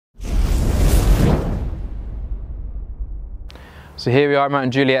So here we are, I'm out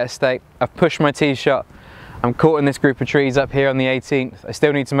in Juliet Estate. I've pushed my tee shot. I'm caught in this group of trees up here on the 18th. I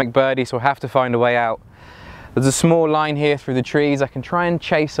still need to make birdie, so I'll have to find a way out. There's a small line here through the trees. I can try and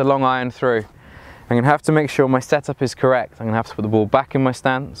chase a long iron through. I'm going to have to make sure my setup is correct. I'm going to have to put the ball back in my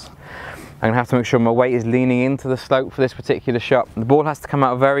stance. I'm going to have to make sure my weight is leaning into the slope for this particular shot. The ball has to come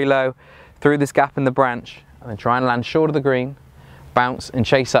out very low through this gap in the branch and then try and land short of the green, bounce and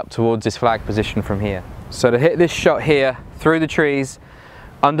chase up towards this flag position from here. So to hit this shot here, through the trees,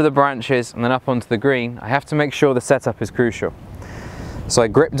 under the branches and then up onto the green, I have to make sure the setup is crucial. So I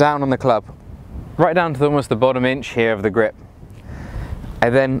grip down on the club, right down to almost the bottom inch here of the grip. I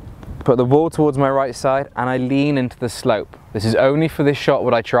then put the ball towards my right side and I lean into the slope. This is only for this shot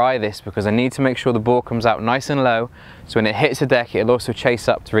would I try this, because I need to make sure the ball comes out nice and low, so when it hits the deck it'll also chase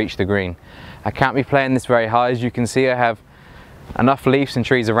up to reach the green. I can't be playing this very high. As you can see, I have enough leaves and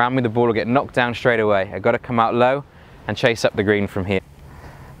trees around me, the ball will get knocked down straight away. I've got to come out low and chase up the green from here.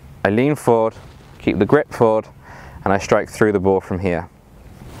 I lean forward, keep the grip forward, and I strike through the ball from here.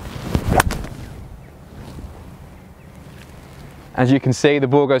 As you can see, the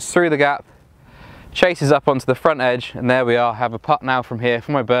ball goes through the gap, chases up onto the front edge, and there we are. I have a putt now from here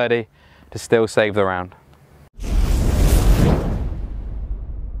for my birdie to still save the round.